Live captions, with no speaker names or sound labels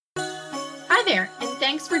Hi there, and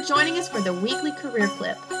thanks for joining us for the weekly career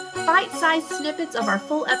clip. Bite-sized snippets of our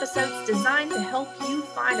full episodes designed to help you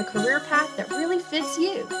find a career path that really fits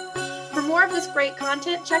you. For more of this great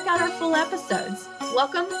content, check out our full episodes.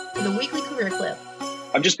 Welcome to the weekly career clip.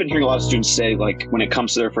 I've just been hearing a lot of students say, like, when it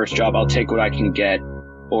comes to their first job, I'll take what I can get,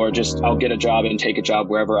 or just I'll get a job and take a job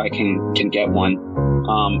wherever I can get one.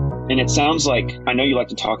 And it sounds like, I know you like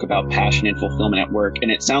to talk about passion and fulfillment at work,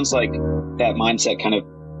 and it sounds like that mindset kind of,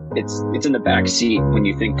 it's in the back seat when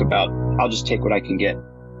you think about, I'll just take what I can get.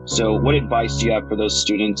 So what advice do you have for those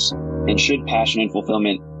students, and should passion and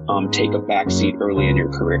fulfillment take a back seat early in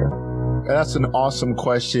your career? That's an awesome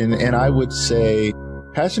question. And I would say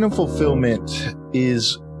passion and fulfillment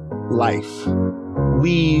is life.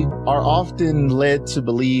 We are often led to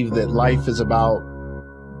believe that life is about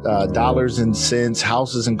dollars and cents,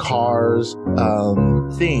 houses and cars,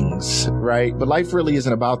 things, right? But life really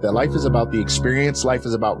isn't about that. Life is about the experience. Life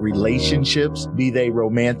is about relationships, be they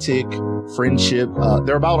romantic, friendship.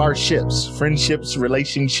 They're about our ships, friendships,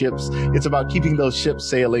 relationships. It's about keeping those ships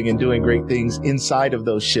sailing and doing great things inside of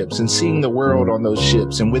those ships and seeing the world on those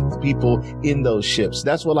ships and with the people in those ships.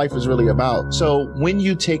 That's what life is really about. So when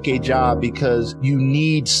you take a job because you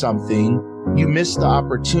need something, you miss the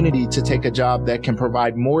opportunity to take a job that can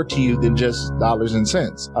provide more to you than just dollars and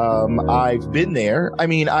cents. I've been there. I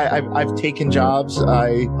mean, I've taken jobs.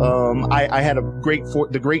 I had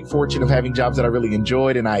the great fortune of having jobs that I really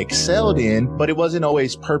enjoyed and I excelled in, but it wasn't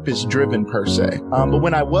always purpose driven per se. But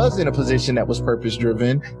when I was in a position that was purpose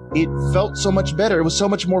driven, it felt so much better. It was so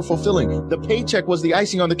much more fulfilling. The paycheck was the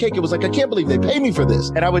icing on the cake. It was like, I can't believe they pay me for this.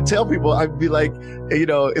 And I would tell people, I'd be like,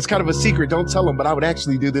 it's kind of a secret. Don't tell them, but I would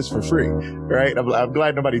actually do this for free. Right? I'm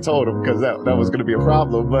glad nobody told him, because that was going to be a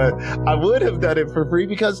problem, but I would have done it for free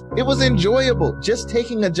because it was enjoyable. Just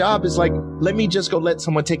taking a job is like, let me just go let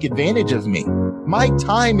someone take advantage of me. My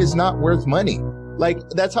time is not worth money. Like,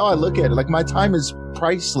 that's how I look at it. Like, my time is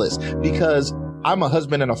priceless because I'm a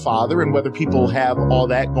husband and a father, and whether people have all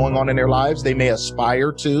that going on in their lives, they may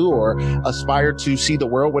aspire to see the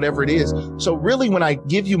world, whatever it is. So really, when I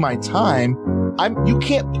give you my time, you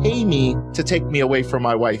can't pay me to take me away from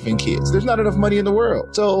my wife and kids. There's not enough money in the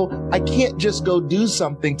world. So I can't just go do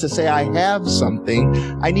something to say I have something.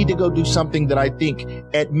 I need to go do something that I think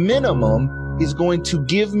at minimum is going to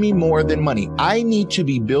give me more than money. I need to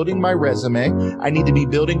be building my resume. I need to be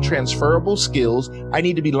building transferable skills. I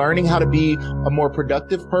need to be learning how to be a more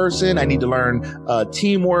productive person. I need to learn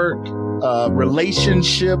teamwork,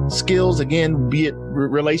 relationship skills, again, be it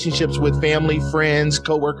relationships with family, friends,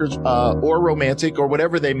 coworkers, or romantic, or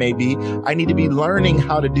whatever they may be. I need to be learning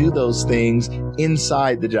how to do those things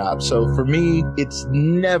inside the job. So for me, it's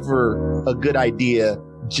never a good idea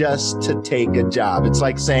just to take a job. It's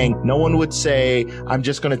like saying, no one would say, I'm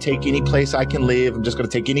just going to take any place I can live. I'm just going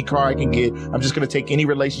to take any car I can get. I'm just going to take any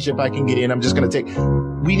relationship I can get in. I'm just going to take.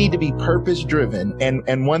 We need to be purpose driven.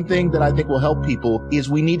 And one thing that I think will help people is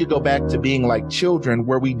we need to go back to being like children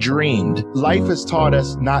where we dreamed. Life has taught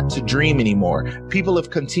us not to dream anymore. People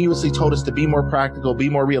have continuously told us to be more practical, be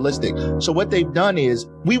more realistic. So what they've done is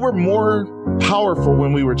we were more powerful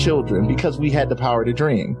when we were children because we had the power to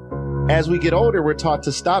dream. As we get older, we're taught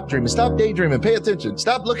to stop dreaming, stop daydreaming, pay attention,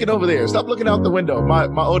 stop looking over there, stop looking out the window.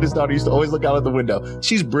 My oldest daughter used to always look out of the window.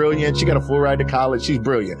 She's brilliant. She got a full ride to college. She's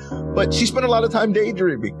brilliant. But she spent a lot of time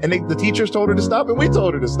daydreaming, and the teachers told her to stop, and we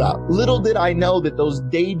told her to stop. Little did I know that those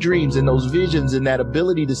daydreams and those visions and that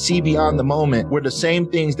ability to see beyond the moment were the same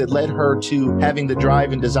things that led her to having the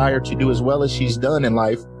drive and desire to do as well as she's done in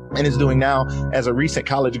life and is doing now as a recent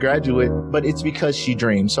college graduate, but it's because she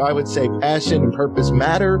dreamed. So I would say passion and purpose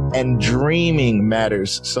matter, and dreaming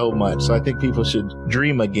matters so much. So I think people should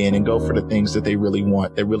dream again and go for the things that they really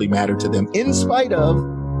want, that really matter to them, in spite of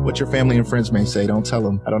what your family and friends may say. Don't tell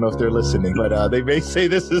them. I don't know if they're listening, but they may say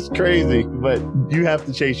this is crazy, but you have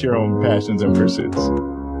to chase your own passions and pursuits.